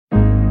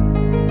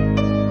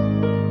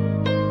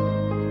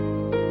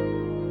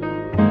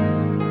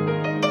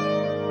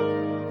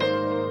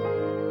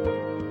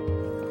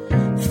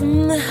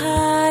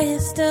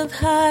highest of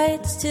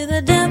heights to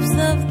the depths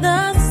of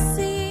the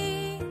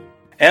sea.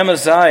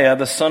 Amaziah,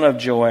 the son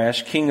of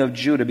Joash, king of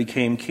Judah,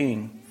 became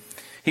king.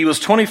 He was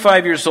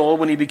 25 years old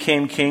when he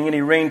became king, and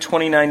he reigned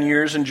 29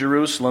 years in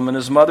Jerusalem, and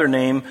his mother's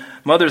name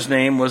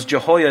was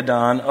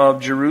Jehoiadan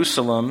of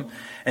Jerusalem.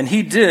 And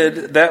he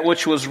did that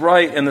which was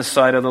right in the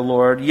sight of the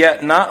Lord,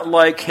 yet not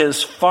like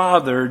his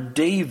father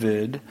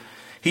David.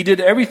 He did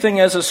everything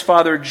as his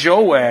father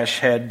Joash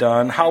had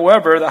done.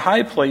 However, the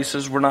high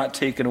places were not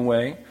taken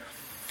away,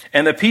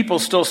 and the people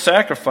still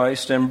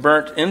sacrificed and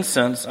burnt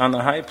incense on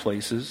the high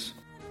places.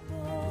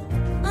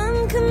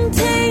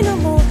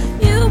 Uncontainable,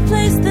 you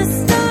placed the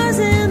stars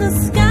in the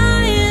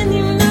sky and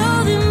you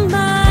know them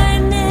by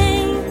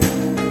name.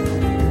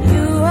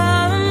 You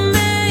are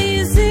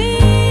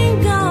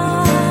amazing,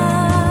 God.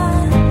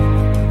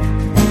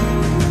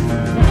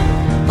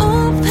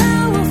 All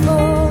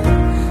powerful,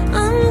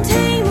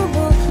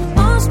 untamable,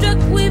 awestruck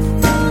we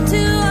fall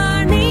to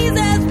our knees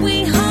as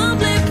we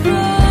humbly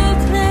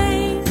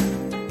proclaim.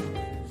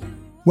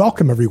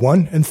 Welcome,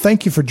 everyone, and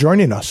thank you for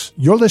joining us.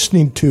 You're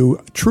listening to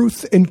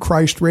Truth in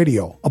Christ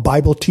Radio, a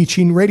Bible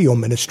teaching radio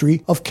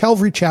ministry of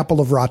Calvary Chapel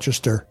of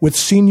Rochester with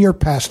senior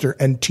pastor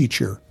and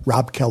teacher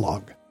Rob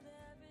Kellogg.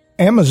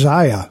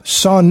 Amaziah,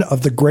 son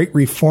of the great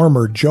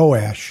reformer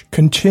Joash,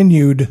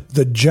 continued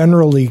the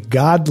generally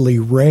godly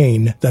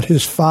reign that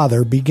his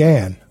father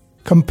began.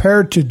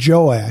 Compared to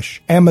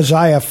Joash,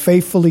 Amaziah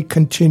faithfully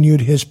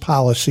continued his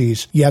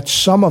policies, yet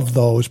some of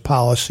those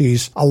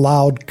policies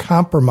allowed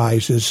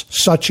compromises,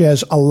 such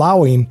as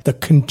allowing the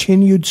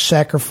continued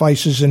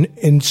sacrifices and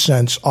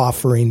incense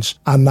offerings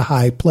on the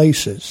high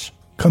places.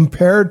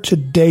 Compared to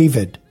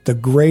David, the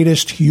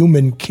greatest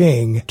human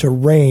king to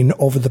reign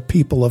over the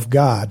people of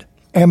God,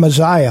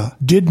 Amaziah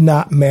did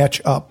not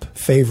match up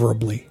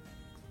favorably.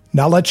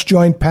 Now let's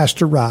join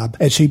Pastor Rob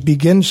as he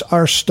begins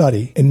our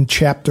study in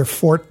chapter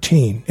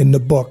 14 in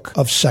the book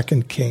of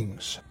 2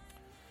 Kings.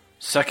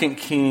 2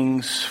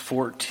 Kings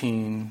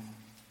 14.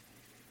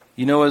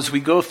 You know, as we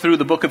go through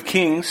the book of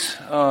Kings,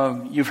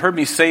 you've heard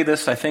me say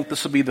this. I think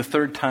this will be the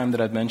third time that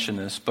I've mentioned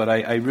this, but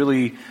I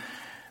really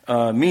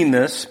mean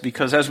this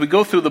because as we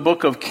go through the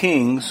book of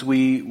Kings,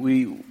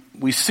 we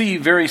see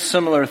very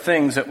similar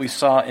things that we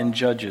saw in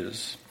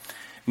Judges.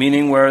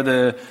 Meaning where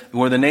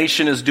the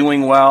nation is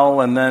doing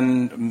well and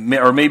then,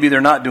 or maybe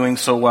they're not doing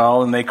so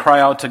well, and they cry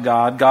out to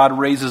God. God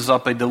raises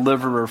up a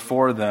deliverer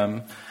for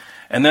them.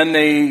 And then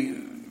they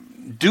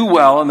do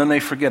well and then they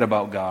forget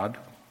about God.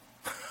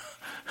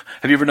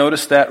 Have you ever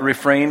noticed that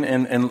refrain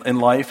in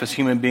life as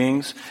human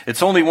beings?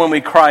 It's only when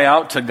we cry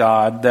out to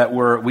God that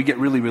we get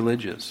really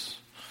religious.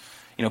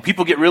 You know,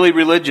 people get really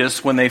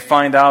religious when they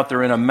find out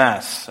they're in a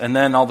mess. And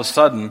then all of a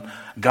sudden,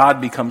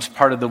 God becomes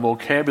part of the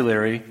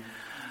vocabulary.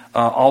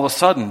 All of a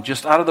sudden,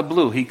 just out of the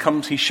blue, he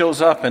shows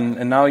up,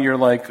 and now you're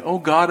like, oh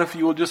God, if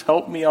you will just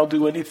help me, I'll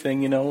do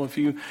anything, you know. If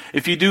you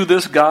do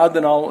this, God,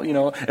 then I'll, you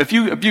know, if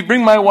you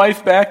bring my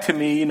wife back to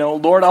me, you know,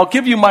 Lord, I'll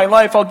give you my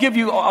life, I'll give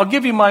you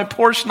my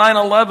Porsche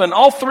 911,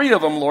 all three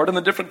of them, Lord, in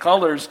the different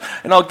colors,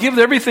 and I'll give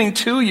everything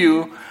to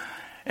you.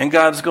 And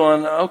God's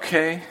going,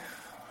 okay,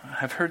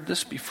 I've heard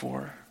this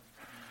before.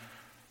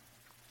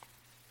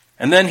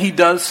 And then he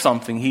does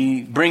something.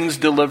 He brings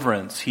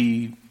deliverance.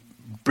 He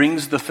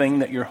brings the thing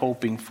that you're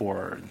hoping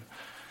for.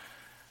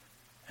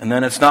 And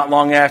then it's not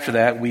long after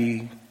that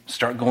we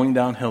start going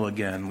downhill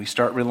again. We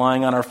start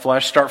relying on our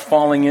flesh, start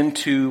falling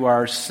into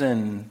our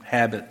sin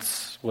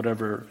habits,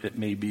 whatever it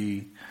may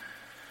be.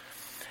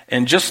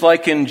 And just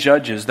like in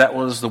Judges, that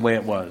was the way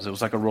it was. It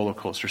was like a roller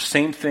coaster.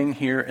 Same thing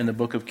here in the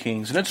book of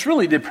Kings. And it's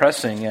really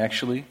depressing,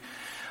 actually.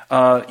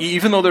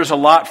 Even though there's a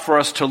lot for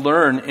us to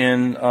learn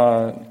in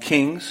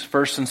Kings,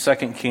 1st and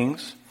 2nd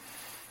Kings,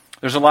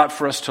 there's a lot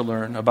for us to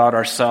learn about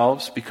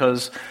ourselves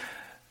because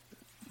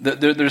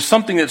there's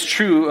something that's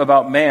true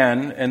about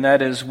man, and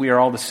that is we are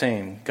all the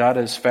same. God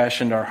has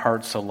fashioned our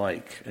hearts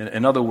alike.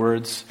 In other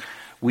words,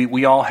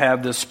 we all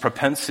have this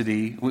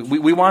propensity.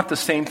 We want the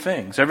same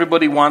things.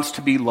 Everybody wants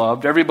to be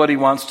loved. Everybody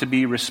wants to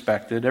be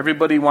respected.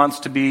 Everybody wants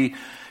to be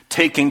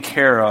taken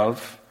care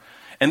of.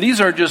 And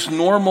these are just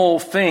normal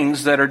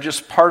things that are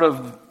just part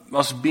of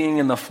us being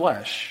in the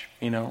flesh,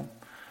 you know.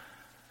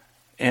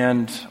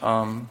 And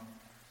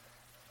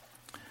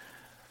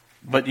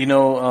but, you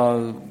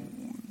know,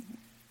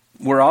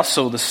 we're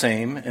also the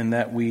same in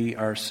that we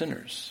are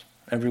sinners,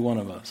 every one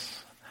of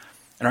us.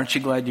 And aren't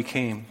you glad you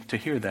came to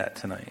hear that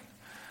tonight?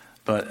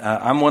 But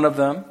I'm one of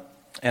them,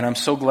 and I'm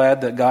so glad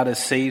that God has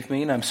saved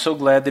me, and I'm so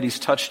glad that he's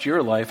touched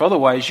your life.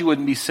 Otherwise, you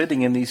wouldn't be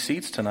sitting in these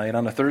seats tonight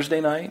on a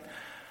Thursday night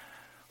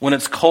when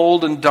it's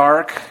cold and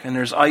dark and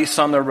there's ice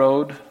on the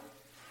road.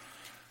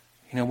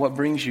 You know, what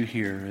brings you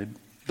here?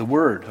 The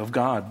Word of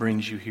God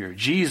brings you here.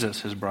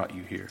 Jesus has brought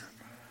you here.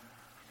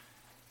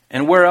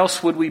 And where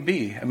else would we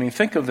be? I mean,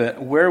 think of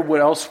it. Where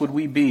else would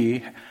we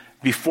be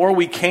before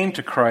we came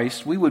to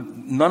Christ?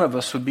 None of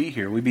us would be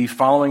here. We'd be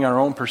following our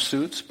own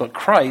pursuits, but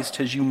Christ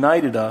has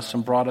united us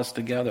and brought us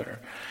together.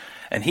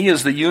 And he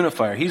is the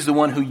unifier. He's the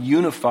one who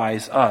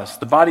unifies us,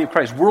 the body of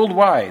Christ,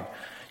 worldwide.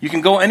 You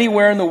can go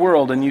anywhere in the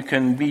world and you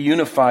can be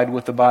unified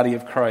with the body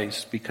of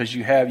Christ because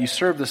you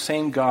serve the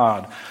same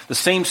God. The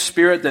same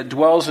Spirit that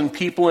dwells in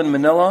people in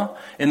Manila,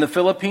 in the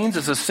Philippines,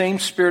 is the same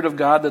Spirit of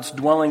God that's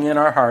dwelling in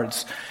our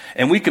hearts.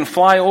 And we can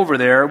fly over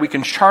there, we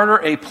can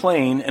charter a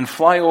plane and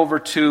fly over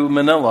to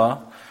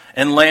Manila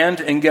and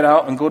land and get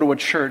out and go to a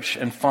church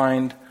and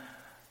find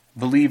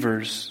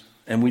believers,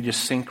 and we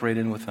just sink right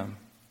in with them.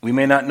 We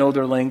may not know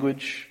their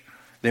language,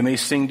 they may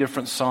sing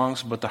different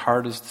songs, but the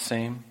heart is the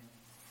same.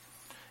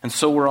 And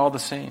so we're all the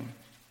same.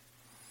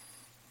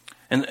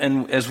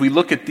 And as we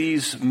look at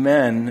these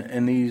men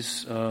and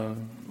these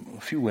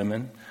few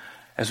women,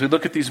 as we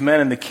look at these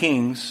men and the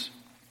kings,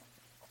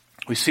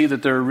 we see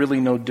that they're really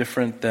no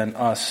different than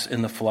us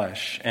in the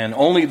flesh. And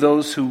only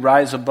those who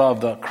rise above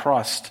the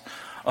crust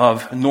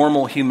of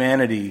normal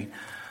humanity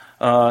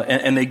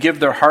and they give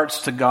their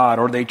hearts to God,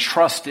 or they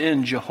trust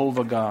in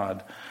Jehovah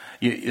God,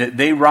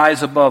 they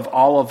rise above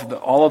all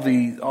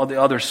the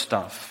other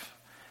stuff.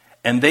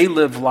 And they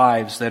live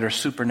lives that are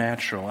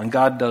supernatural. And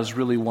God does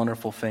really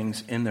wonderful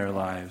things in their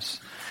lives.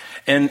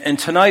 And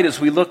tonight, as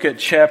we look at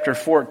chapter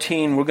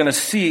 14, we're going to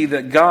see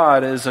that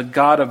God is a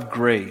God of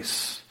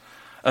grace.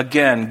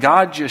 Again,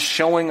 God just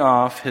showing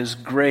off His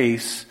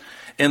grace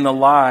in the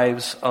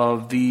lives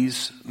of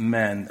these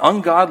men,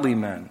 ungodly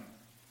men.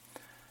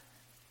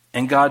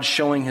 And God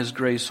showing His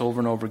grace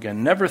over and over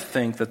again. Never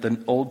think that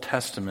the Old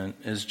Testament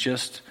is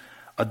just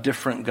a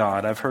different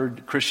God. I've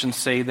heard Christians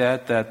say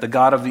that the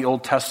God of the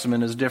Old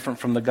Testament is different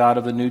from the God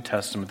of the New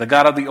Testament. The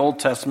God of the Old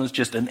Testament is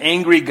just an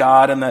angry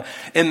God in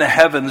the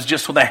heavens,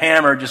 just with a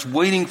hammer, just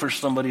waiting for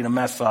somebody to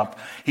mess up.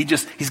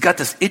 He's got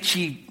this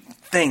itchy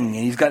thing,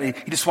 and he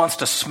just wants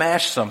to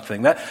smash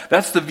something.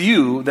 That's the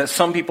view that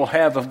some people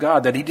have of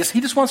God, that he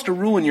just wants to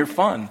ruin your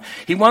fun.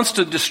 He wants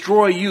to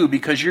destroy you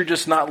because you're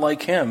just not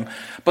like Him.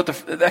 But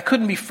that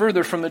couldn't be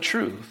further from the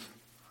truth.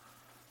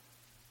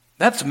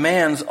 That's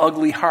man's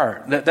ugly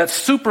heart. That's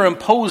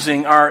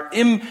superimposing our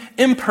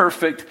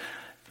imperfection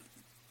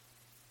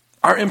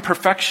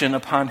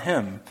upon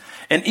Him.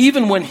 And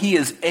even when He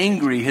is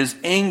angry, His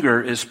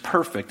anger is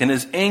perfect, and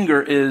His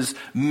anger is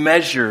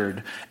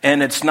measured,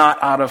 and it's not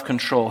out of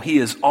control. He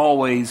is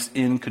always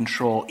in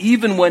control.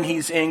 Even when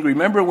He's angry.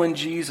 Remember when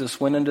Jesus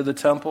went into the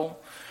temple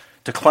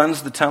to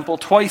cleanse the temple?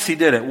 Twice He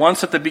did it.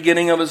 Once at the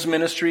beginning of His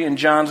ministry in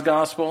John's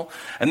Gospel,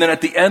 and then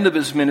at the end of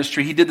His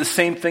ministry, He did the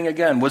same thing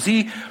again. Was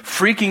He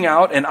freaking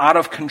out and out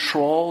of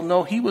control?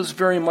 No, He was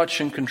very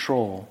much in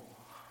control.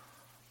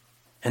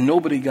 And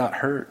nobody got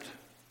hurt.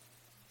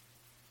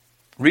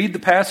 Read the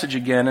passage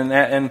again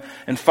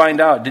and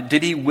find out,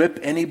 did He whip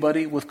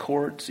anybody with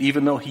cords,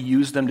 even though He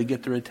used them to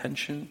get their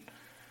attention?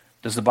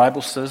 Does the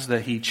Bible says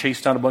that He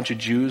chased down a bunch of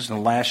Jews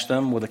and lashed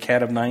them with a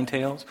cat of nine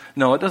tails?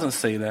 No, it doesn't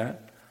say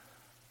that.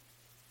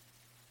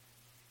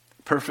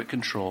 Perfect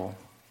control.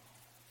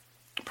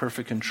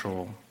 Perfect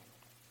control.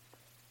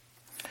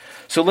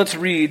 So let's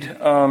read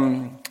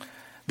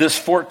this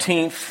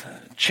 14th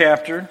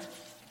chapter.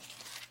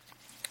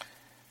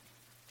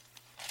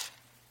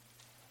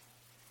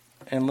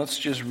 And let's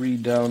just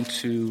read down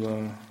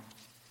to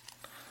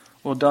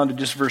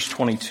just verse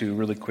 22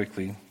 really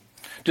quickly.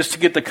 Just to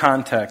get the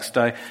context.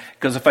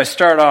 Because if I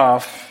start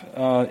off,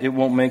 it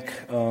won't make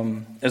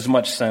as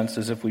much sense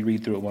as if we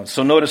read through it once.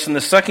 So notice, in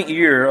the second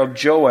year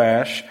of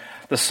Joash,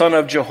 the son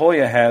of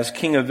Jehoahaz,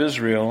 king of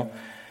Israel,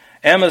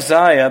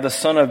 Amaziah, the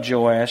son of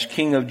Joash,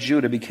 king of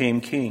Judah,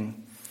 became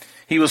king.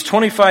 He was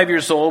 25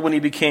 years old when he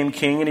became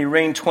king, and he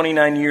reigned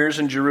 29 years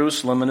in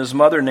Jerusalem, and his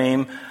mother's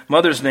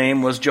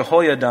name was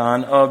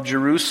Jehoiadan of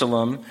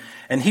Jerusalem.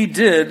 And he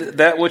did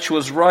that which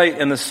was right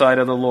in the sight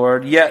of the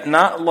Lord, yet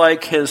not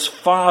like his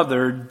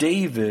father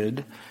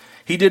David.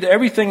 He did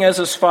everything as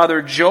his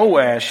father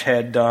Joash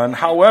had done.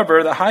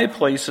 However, the high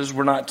places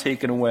were not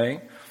taken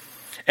away,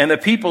 and the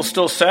people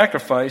still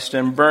sacrificed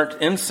and burnt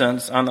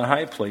incense on the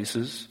high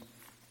places.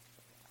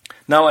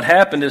 Now it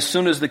happened, as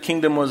soon as the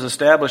kingdom was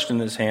established in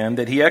his hand,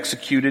 that he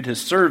executed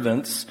his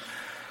servants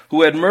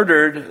who had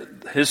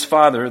murdered his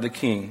father, the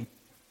king.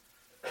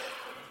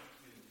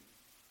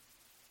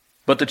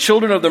 But the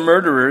children of the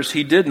murderers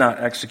he did not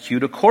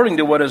execute, according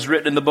to what is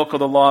written in the book of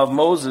the law of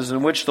Moses,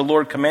 in which the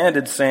Lord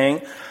commanded,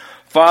 saying,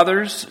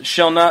 Fathers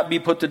shall not be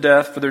put to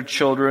death for their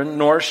children,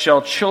 nor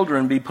shall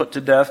children be put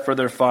to death for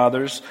their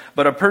fathers,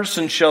 but a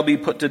person shall be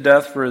put to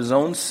death for his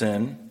own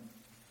sin.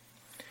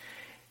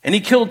 And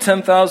he killed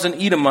 10,000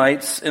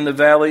 Edomites in the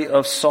valley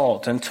of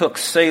Salt, and took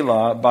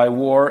Selah by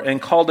war,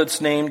 and called its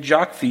name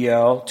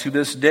Joktheel to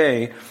this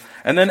day.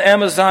 And then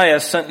Amaziah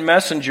sent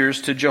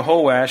messengers to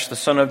Jehoash, the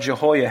son of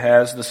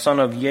Jehoahaz, the son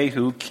of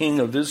Jehu, king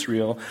of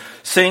Israel,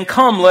 saying,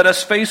 Come, let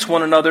us face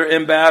one another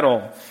in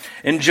battle.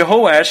 And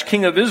Jehoash,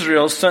 king of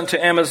Israel, sent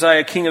to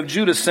Amaziah, king of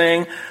Judah,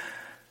 saying,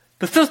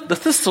 The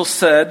thistle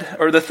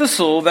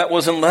that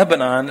was in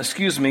Lebanon,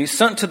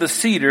 sent to the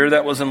cedar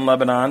that was in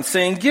Lebanon,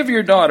 saying, Give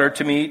your daughter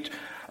to me,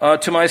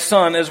 to my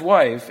son as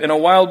wife. And a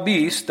wild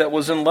beast that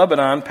was in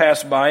Lebanon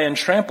passed by and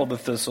trampled the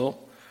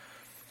thistle.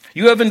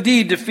 You have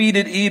indeed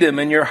defeated Edom,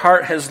 and your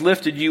heart has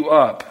lifted you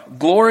up.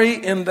 Glory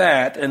in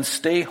that and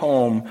stay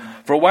home.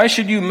 For why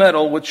should you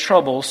meddle with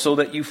trouble so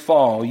that you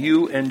fall,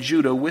 you and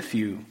Judah with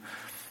you?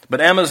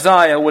 But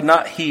Amaziah would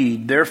not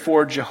heed.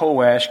 Therefore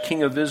Jehoash,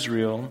 king of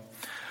Israel,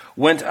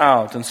 went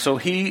out. And so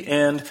he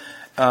and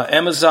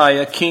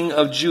Amaziah, king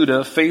of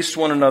Judah, faced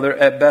one another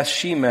at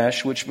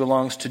Beth-shemesh, which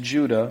belongs to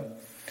Judah.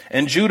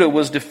 And Judah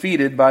was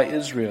defeated by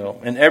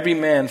Israel, and every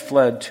man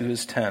fled to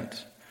his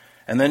tent.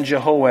 And then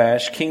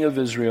Jehoash, king of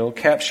Israel,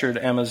 captured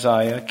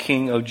Amaziah,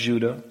 king of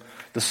Judah,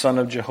 the son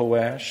of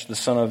Jehoash, the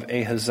son of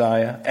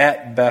Ahaziah,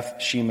 at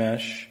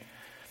Beth-shemesh,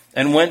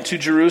 and went to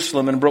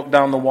Jerusalem and broke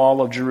down the wall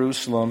of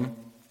Jerusalem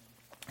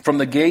from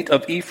the gate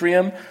of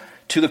Ephraim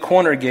to the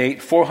corner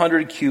gate,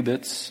 400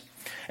 cubits.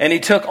 And he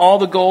took all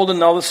the gold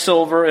and all the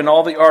silver and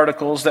all the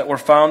articles that were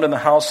found in the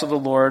house of the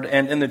Lord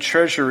and in the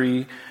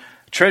treasuries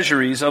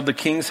of the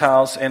king's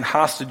house and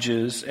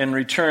hostages, and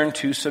returned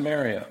to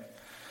Samaria.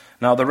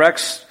 Now the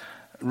rest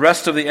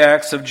of the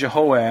acts of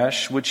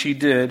Jehoash, which he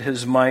did,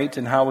 his might,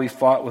 and how he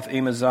fought with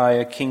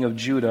Amaziah, king of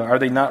Judah, are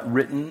they not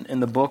written in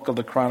the book of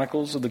the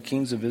Chronicles of the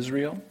kings of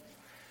Israel?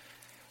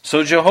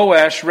 So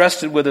Jehoash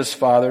rested with his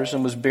fathers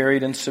and was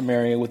buried in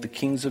Samaria with the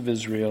kings of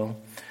Israel.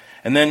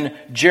 And then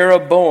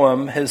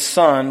Jeroboam, his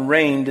son,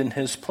 reigned in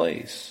his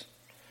place.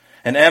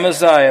 And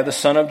Amaziah, the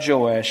son of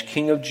Joash,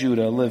 king of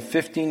Judah, lived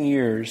 15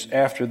 years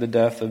after the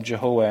death of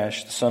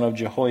Jehoash, the son of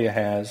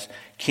Jehoahaz,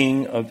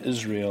 king of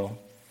Israel.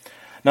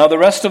 Now the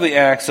rest of the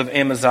acts of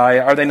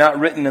Amaziah, are they not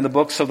written in the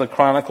books of the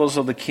Chronicles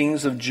of the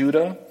kings of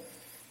Judah?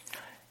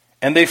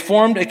 And they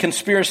formed a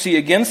conspiracy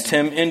against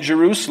him in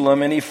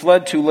Jerusalem, and he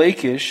fled to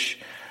Lachish.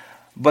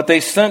 But they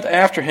sent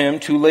after him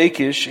to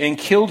Lachish and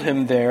killed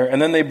him there.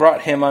 And then they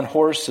brought him on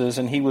horses,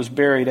 and he was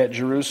buried at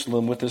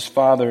Jerusalem with his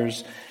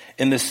fathers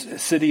in the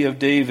city of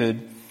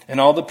David.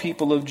 And all the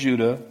people of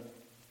Judah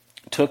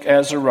took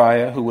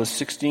Azariah, who was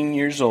 16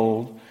 years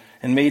old,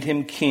 and made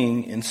him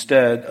king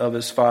instead of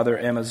his father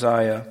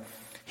Amaziah.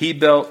 He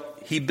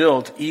built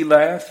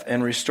Elath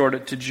and restored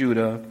it to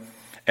Judah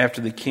after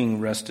the king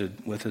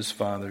rested with his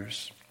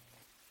fathers.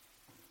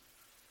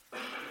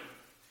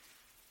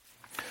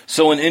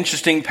 So an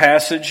interesting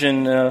passage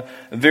and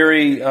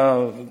very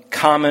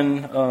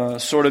common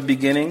sort of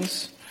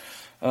beginnings.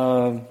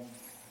 The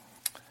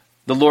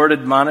Lord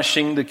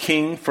admonishing the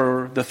king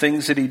for the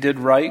things that he did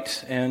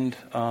right and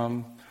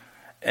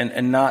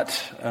not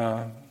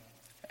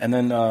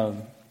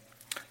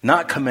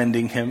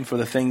commending him for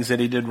the things that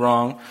he did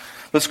wrong.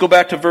 Let's go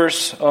back to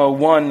verse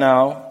 1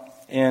 now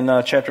in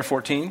chapter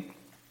 14.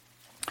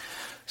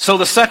 So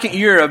the second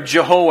year of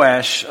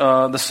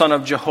Jehoash, the son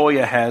of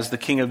Jehoahaz, the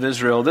king of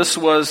Israel. This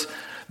was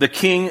the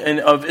king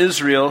of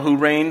Israel who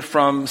reigned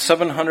from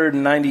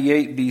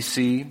 798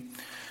 BC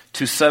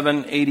to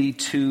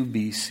 782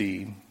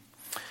 BC.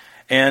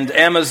 And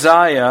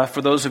Amaziah,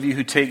 for those of you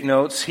who take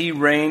notes, he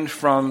reigned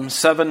from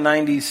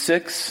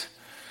 796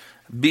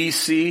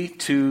 BC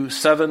to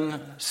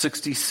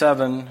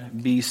 767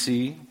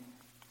 BC.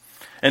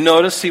 And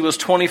notice he was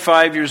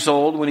 25 years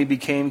old when he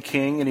became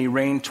king, and he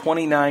reigned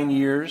 29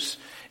 years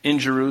in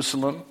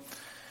Jerusalem.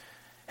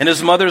 And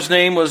his mother's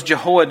name was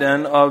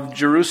Jehoaddan of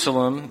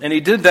Jerusalem. And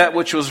he did that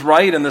which was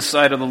right in the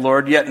sight of the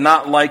Lord, yet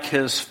not like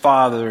his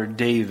father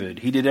David.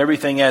 He did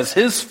everything as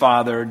his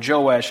father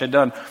Joash had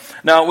done.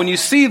 Now, when you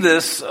see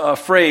this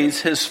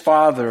phrase, his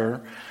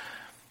father,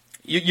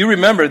 you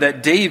remember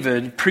that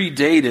David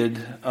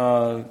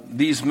predated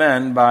these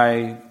men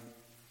by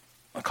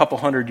a couple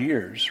hundred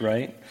years,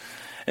 right?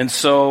 And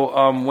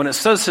so when it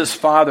says his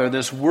father,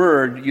 this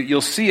word, you'll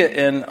see it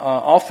in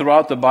all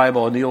throughout the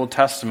Bible in the Old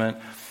Testament.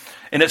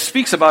 And it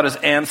speaks about his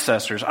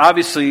ancestors.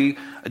 Obviously,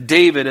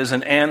 David is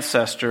an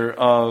ancestor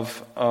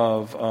of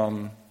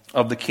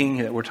the king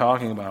that we're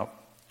talking about,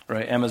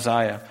 right?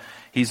 Amaziah.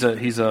 He's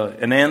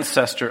an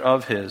ancestor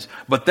of his.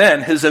 But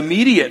then his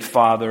immediate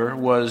father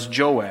was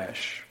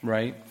Joash,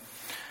 right?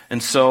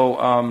 And so,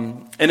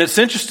 and it's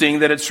interesting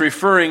that it's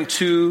referring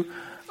to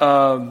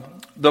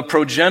the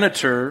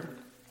progenitor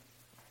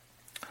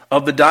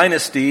of the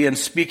dynasty and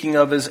speaking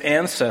of his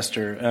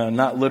ancestor,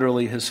 not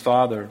literally his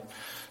father.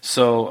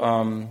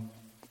 So,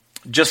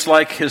 just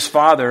like his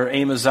father,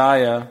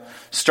 Amaziah,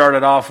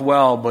 started off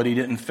well, but he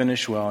didn't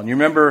finish well. And you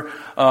remember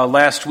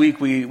last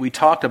week we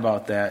talked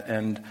about that,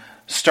 and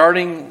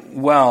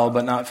starting well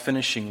but not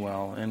finishing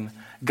well. And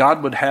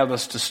God would have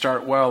us to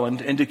start well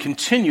and to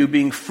continue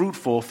being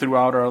fruitful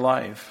throughout our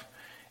life.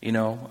 You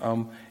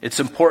know, it's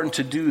important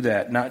to do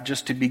that, not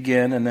just to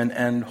begin and then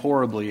end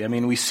horribly. I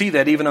mean, we see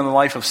that even in the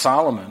life of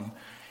Solomon.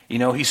 You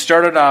know, he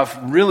started off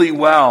really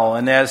well,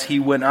 and as he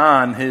went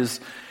on,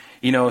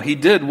 he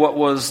did what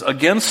was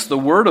against the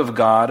word of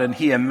God, and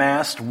he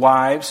amassed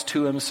wives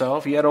to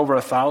himself. He had over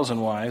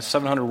 1,000 wives,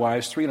 700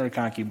 wives, 300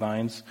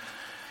 concubines,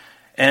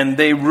 and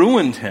they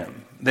ruined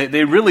him.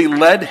 They really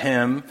led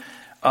him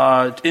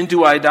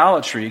into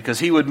idolatry, because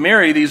he would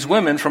marry these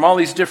women from all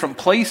these different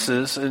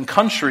places and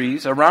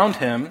countries around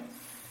him,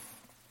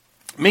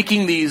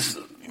 making these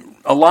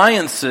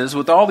alliances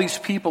with all these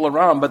people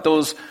around. But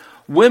those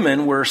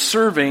women were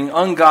serving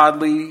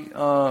ungodly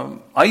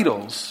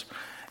idols.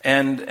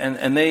 And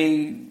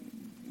they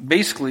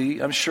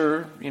basically, I'm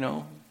sure,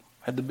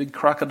 had the big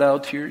crocodile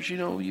tears.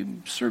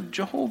 You serve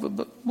Jehovah,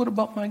 but what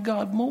about my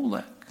god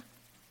Molech?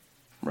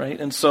 Right?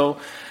 And so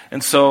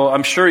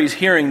I'm sure he's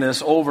hearing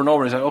this over and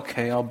over. He's like,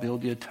 okay, I'll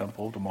build you a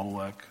temple to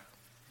Molech.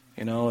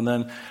 And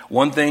then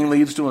one thing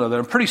leads to another.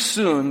 And pretty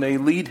soon they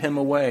lead him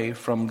away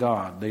from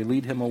God. They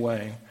lead him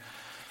away.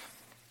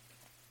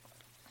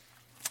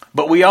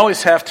 But we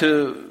always have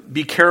to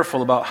be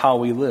careful about how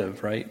we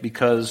live, right?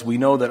 Because we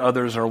know that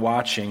others are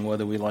watching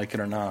whether we like it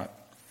or not.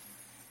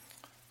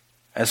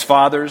 As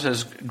fathers,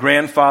 as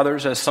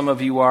grandfathers, as some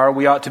of you are,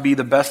 we ought to be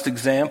the best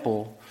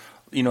example,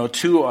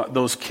 to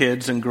those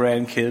kids and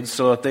grandkids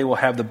so that they will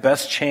have the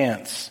best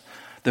chance,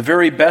 the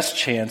very best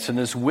chance in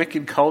this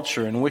wicked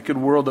culture and wicked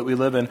world that we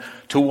live in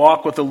to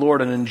walk with the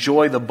Lord and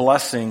enjoy the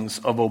blessings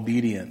of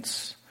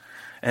obedience.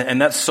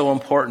 And that's so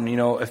important.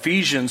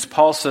 Ephesians,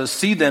 Paul says,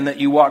 see then that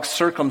you walk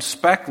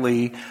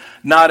circumspectly,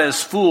 not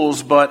as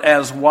fools, but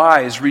as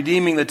wise,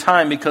 redeeming the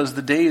time because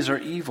the days are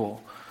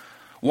evil.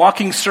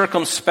 Walking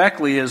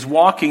circumspectly is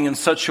walking in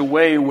such a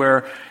way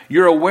where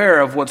you're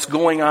aware of what's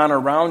going on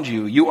around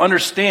you. You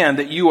understand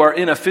that you are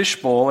in a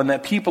fishbowl and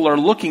that people are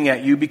looking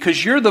at you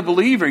because you're the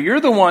believer. You're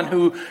the one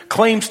who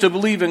claims to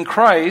believe in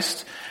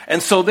Christ.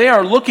 And so they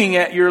are looking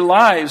at your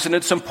lives, and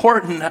it's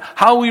important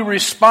how we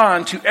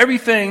respond to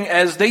everything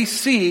as they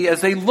see,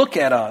 as they look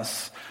at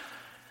us.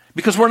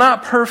 Because we're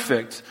not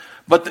perfect.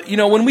 But,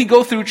 when we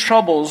go through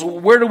troubles,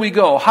 where do we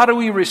go? How do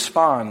we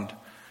respond?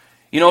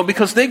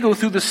 Because they go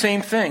through the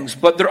same things.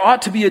 But there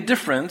ought to be a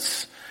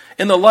difference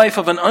in the life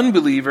of an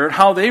unbeliever,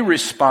 how they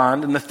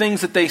respond and the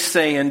things that they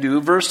say and do,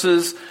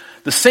 versus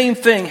the same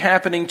thing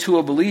happening to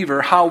a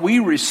believer, how we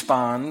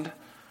respond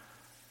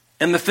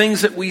and the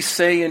things that we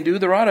say and do.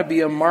 There ought to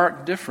be a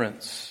marked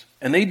difference.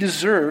 And they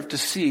deserve to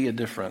see a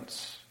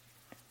difference.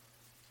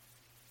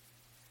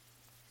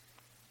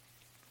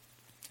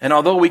 And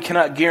although we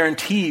cannot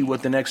guarantee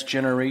what the next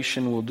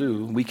generation will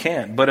do, we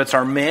can't. But it's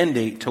our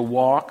mandate to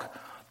walk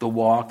the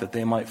walk that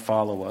they might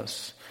follow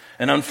us.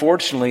 And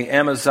unfortunately,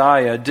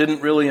 Amaziah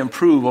didn't really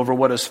improve over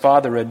what his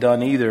father had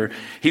done either.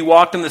 He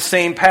walked in the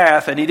same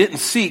path and he didn't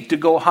seek to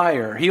go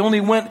higher. He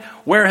only went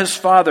where his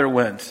father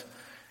went.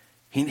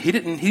 He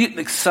didn't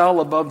excel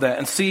above that.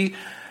 And see,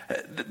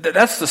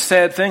 that's the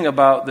sad thing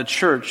about the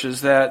church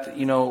is that,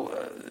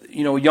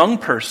 young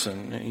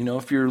person,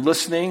 if you're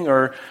listening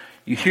or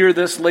you hear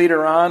this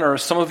later on, or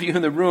some of you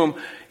in the room,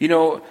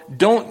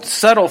 don't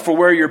settle for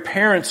where your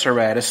parents are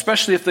at,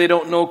 especially if they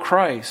don't know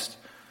Christ.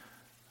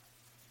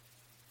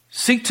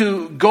 Seek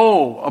to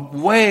go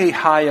way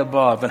high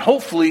above and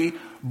hopefully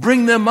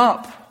bring them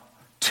up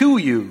to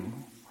you.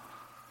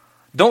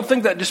 Don't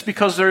think that just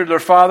because they're their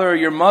father or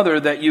your mother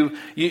that you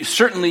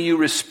certainly you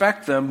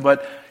respect them,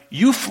 but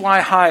you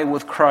fly high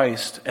with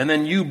Christ and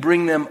then you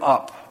bring them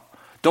up.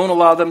 Don't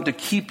allow them to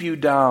keep you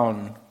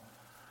down.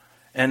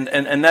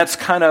 And that's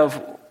kind of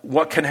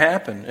what can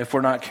happen if we're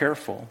not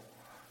careful.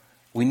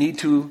 We need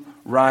to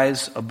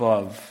rise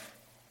above.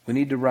 We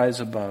need to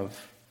rise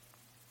above.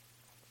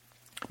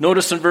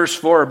 Notice in verse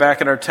 4, back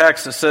in our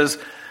text, it says,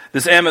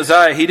 this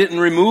Amaziah, he didn't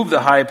remove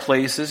the high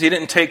places. He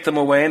didn't take them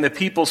away. And the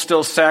people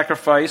still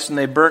sacrificed and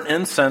they burnt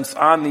incense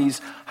on these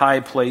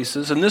high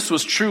places. And this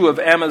was true of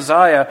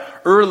Amaziah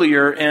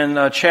earlier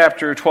in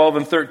chapter 12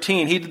 and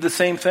 13. He did the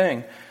same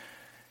thing.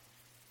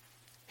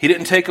 He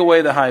didn't take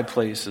away the high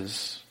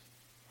places.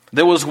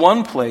 There was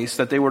one place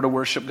that they were to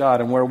worship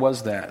God. And where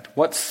was that?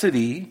 What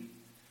city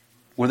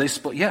were they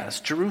split? Yes,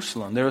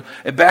 Jerusalem.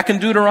 Back in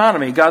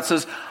Deuteronomy, God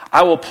says,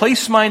 I will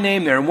place my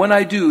name there. And when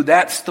I do,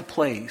 that's the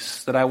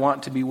place that I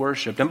want to be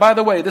worshipped. And by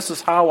the way, this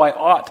is how I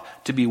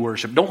ought to be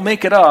worshipped. Don't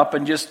make it up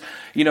and just,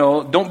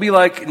 don't be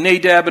like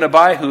Nadab and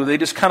Abihu. They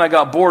just kind of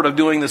got bored of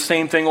doing the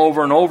same thing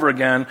over and over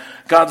again.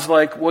 God's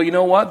like, well, you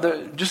know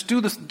what? Just do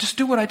this. Just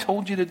do what I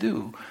told you to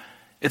do.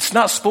 It's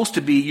not supposed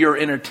to be your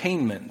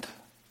entertainment.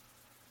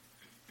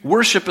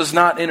 Worship is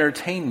not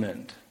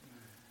entertainment.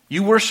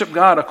 You worship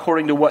God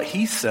according to what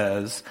He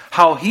says,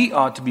 how He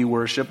ought to be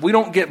worshiped. We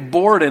don't get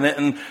bored in it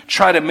and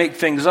try to make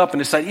things up and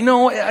decide,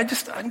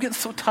 I'm getting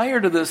so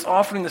tired of this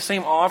offering the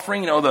same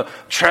offering, the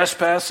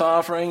trespass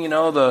offering,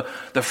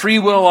 the free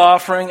will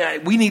offering.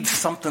 We need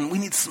something. We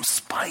need some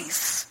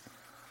spice.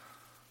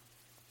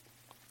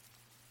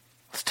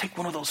 Let's take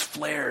one of those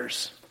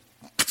flares.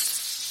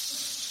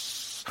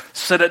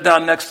 Set it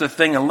down next to the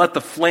thing and let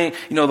the flame,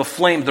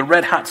 the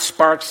red hot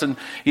sparks and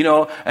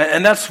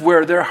that's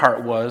where their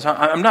heart was.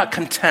 I'm not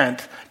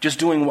content just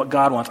doing what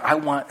God wants. I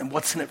want,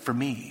 what's in it for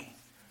me?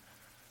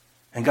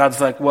 And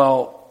God's like,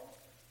 well,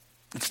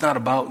 it's not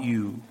about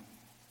you.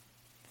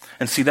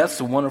 And see, that's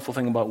the wonderful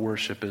thing about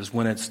worship is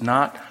when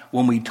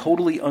we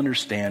totally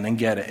understand and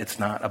get it, it's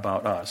not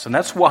about us. And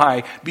that's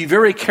why, be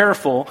very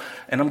careful,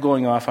 and I'm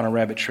going off on a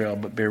rabbit trail,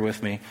 but bear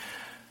with me.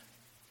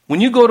 When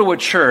you go to a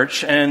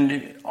church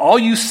and all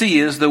you see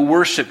is the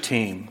worship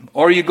team,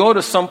 or you go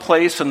to some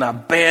place and the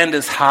band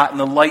is hot and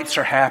the lights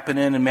are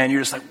happening, and man, you're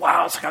just like,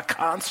 wow, it's like a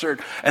concert.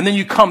 And then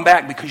you come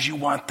back because you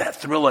want that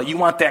thrill, you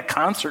want that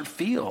concert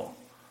feel.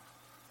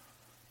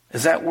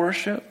 Is that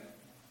worship?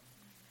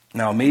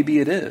 Now, maybe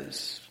it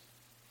is.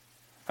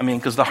 I mean,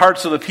 because the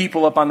hearts of the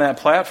people up on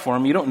that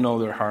platform, you don't know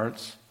their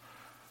hearts.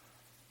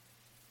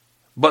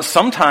 But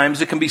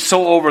sometimes it can be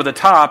so over the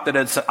top that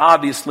it's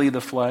obviously the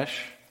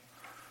flesh.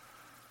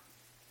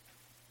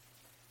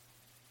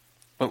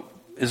 But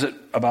is it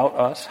about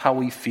us, how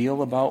we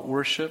feel about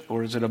worship,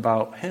 or is it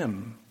about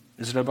Him?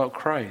 Is it about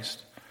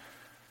Christ?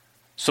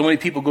 So many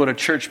people go to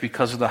church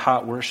because of the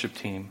hot worship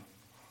team.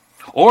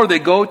 Or they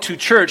go to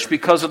church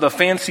because of the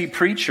fancy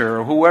preacher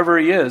or whoever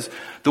he is,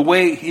 the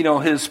way,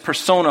 his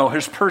persona,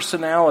 his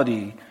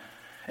personality.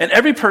 And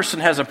every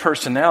person has a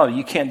personality.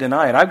 You can't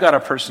deny it. I've got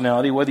a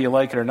personality, whether you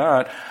like it or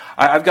not.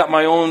 I've got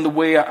my own, the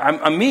way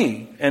I'm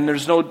me. And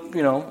there's no,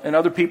 and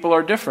other people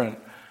are different.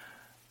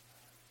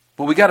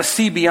 But we got to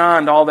see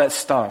beyond all that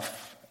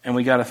stuff. And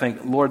we got to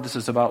think, Lord, this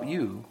is about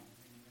you.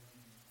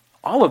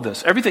 All of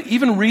this, everything,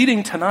 even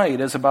reading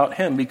tonight is about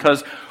Him,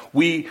 because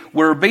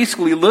we're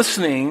basically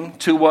listening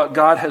to what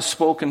God has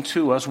spoken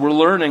to us. We're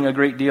learning a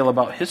great deal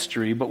about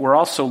history, but we're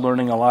also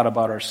learning a lot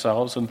about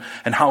ourselves and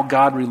how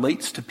God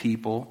relates to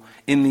people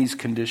in these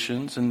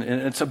conditions. And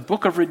it's a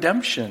book of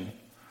redemption.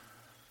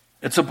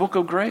 It's a book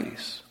of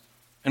grace.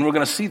 And we're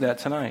going to see that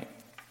tonight.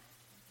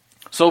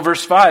 So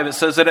verse 5, it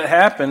says that it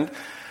happened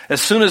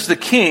as soon as the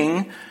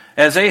king,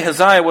 as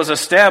Ahaziah was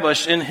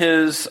established in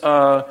his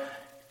hand,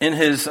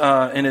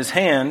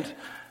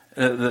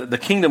 the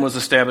kingdom was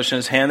established in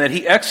his hand, that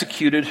he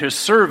executed his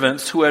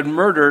servants who had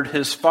murdered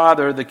his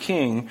father, the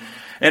king.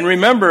 And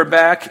remember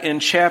back in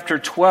chapter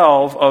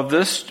 12 of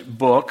this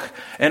book,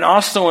 and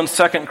also in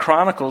 2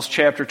 Chronicles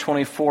chapter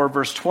 24,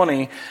 verse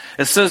 20,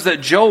 it says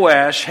that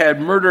Joash had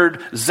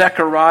murdered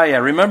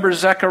Zechariah. Remember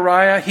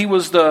Zechariah? He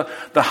was the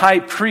high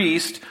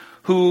priest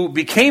who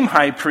became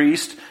high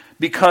priest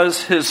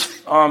because his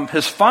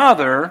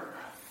father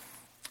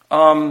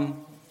had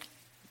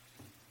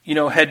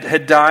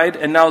died,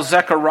 and now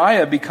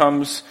Zechariah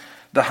becomes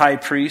the high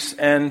priest,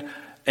 and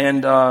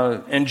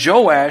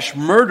Joash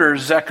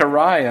murders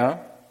Zechariah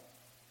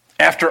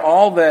after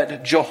all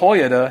that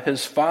Jehoiada,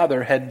 his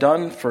father, had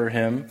done for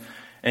him.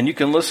 And you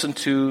can listen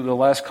to the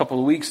last couple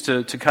of weeks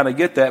to kind of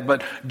get that.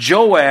 But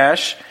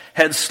Joash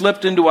had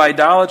slipped into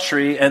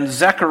idolatry, and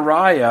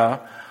Zechariah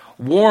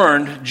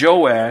warned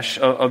Joash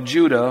of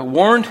Judah,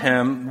 warned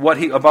him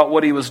about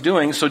what he was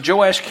doing. So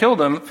Joash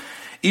killed him,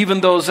 even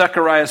though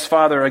Zechariah's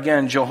father,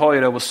 again,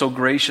 Jehoiada, was so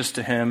gracious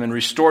to him and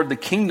restored the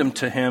kingdom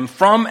to him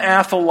from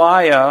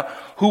Athaliah,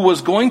 who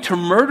was going to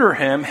murder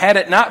him had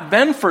it not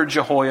been for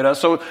Jehoiada.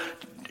 So,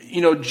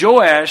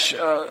 Joash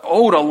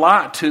owed a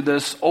lot to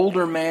this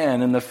older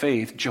man in the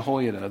faith,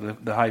 Jehoiada,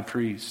 the high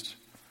priest.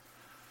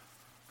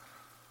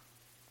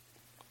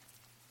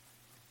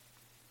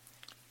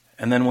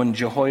 And then when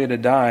Jehoiada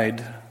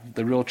died,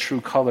 the real true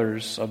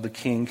colors of the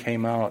king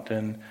came out,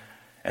 and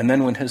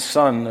then when his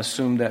son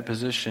assumed that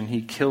position,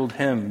 he killed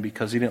him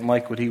because he didn't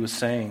like what he was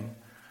saying.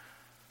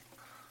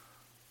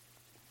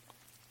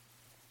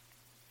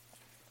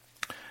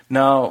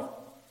 Now,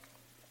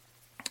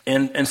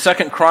 in 2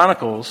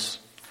 Chronicles,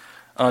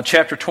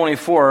 chapter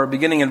 24,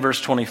 beginning in verse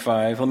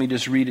 25, let me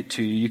just read it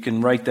to you. You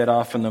can write that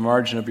off in the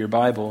margin of your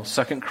Bible.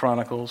 2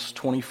 Chronicles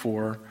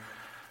 24,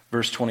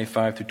 verse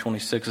 25 through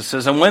 26. It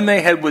says, "And when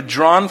they had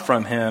withdrawn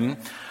from him,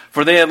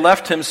 for they had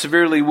left him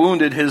severely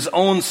wounded, his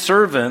own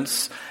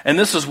servants," and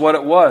this is what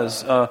it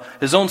was,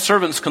 his own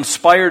servants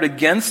conspired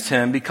against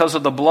him because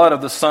of the blood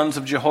of the sons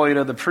of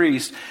Jehoiada the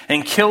priest,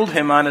 and killed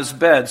him on his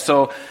bed.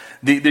 So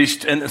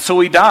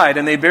he died,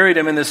 and they buried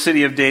him in the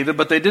city of David,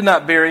 but they did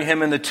not bury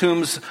him in the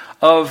tombs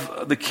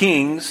of the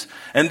kings.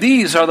 And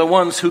these are the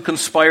ones who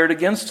conspired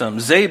against him: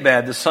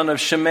 Zabad, the son of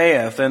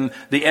Shemaeth, and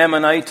the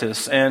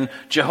Ammonitis, and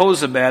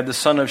Jehozabad, the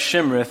son of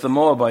Shimrith, the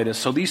Moabitess.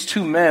 So these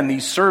two men,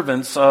 these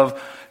servants of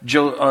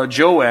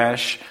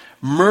Joash,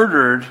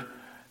 murdered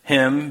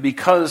him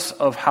because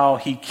of how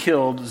he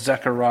killed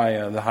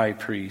Zechariah, the high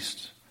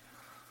priest,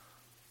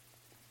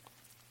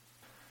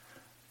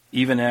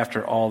 even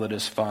after all that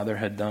his father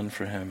had done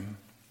for him.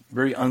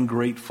 Very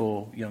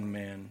ungrateful young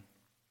man.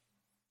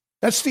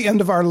 That's the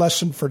end of our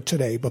lesson for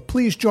today, but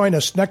please join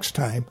us next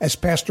time as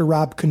Pastor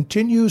Rob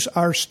continues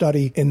our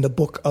study in the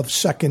book of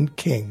 2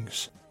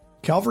 Kings.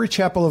 Calvary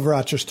Chapel of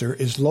Rochester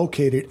is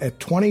located at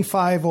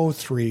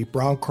 2503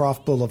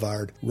 Browncroft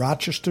Boulevard,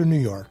 Rochester, New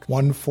York,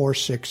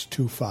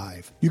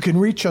 14625. You can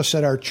reach us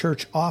at our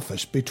church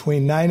office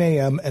between 9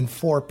 a.m. and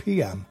 4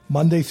 p.m.,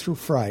 Monday through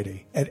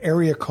Friday, at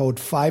area code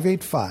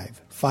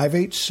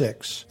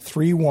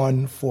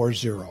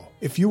 585-586-3140.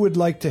 If you would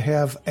like to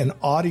have an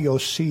audio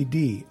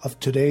CD of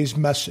today's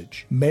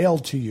message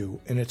mailed to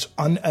you in its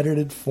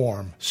unedited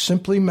form,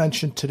 simply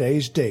mention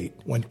today's date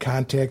when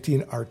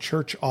contacting our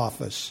church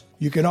office.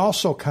 You can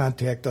also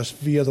contact us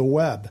via the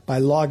web by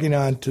logging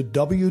on to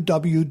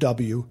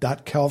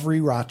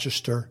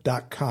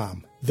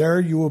www.calvaryrochester.com. There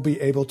you will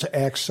be able to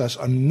access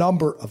a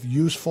number of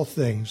useful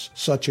things,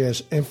 such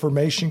as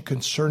information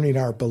concerning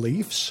our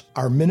beliefs,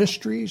 our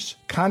ministries,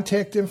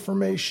 contact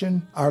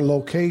information, our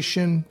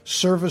location,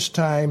 service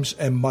times,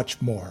 and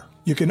much more.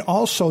 You can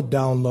also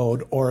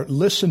download or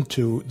listen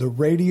to the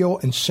radio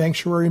and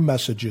sanctuary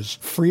messages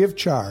free of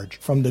charge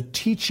from the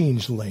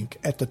teachings link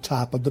at the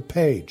top of the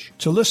page.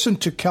 To listen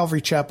to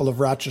Calvary Chapel of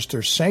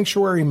Rochester's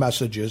sanctuary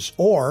messages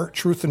or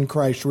Truth in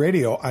Christ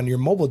Radio on your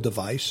mobile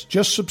device,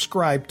 just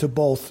subscribe to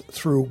both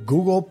through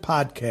Google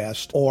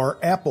Podcast or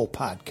Apple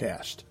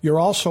Podcast. You're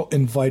also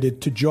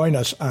invited to join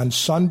us on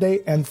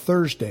Sunday and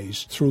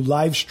Thursdays through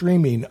live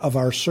streaming of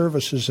our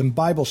services and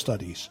Bible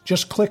studies.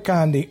 Just click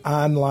on the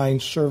online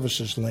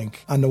services link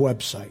on the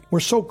website.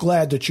 We're so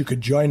glad that you could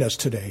join us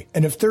today.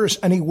 And if there is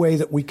any way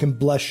that we can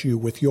bless you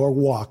with your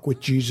walk with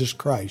Jesus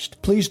Christ,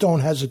 please don't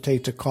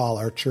hesitate to call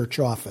our church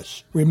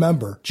office.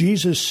 Remember,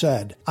 Jesus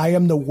said, "I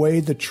am the way,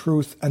 the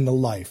truth, and the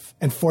life.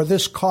 And for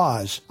this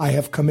cause I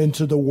have come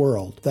into the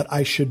world, that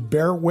I should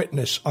bear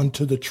witness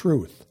unto the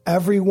truth.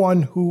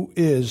 Everyone who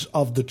is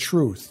of the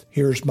truth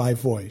hears my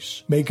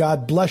voice." May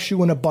God bless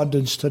you in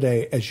abundance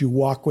today as you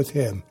walk with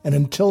Him. And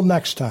until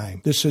next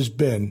time, this has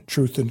been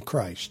Truth in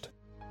Christ.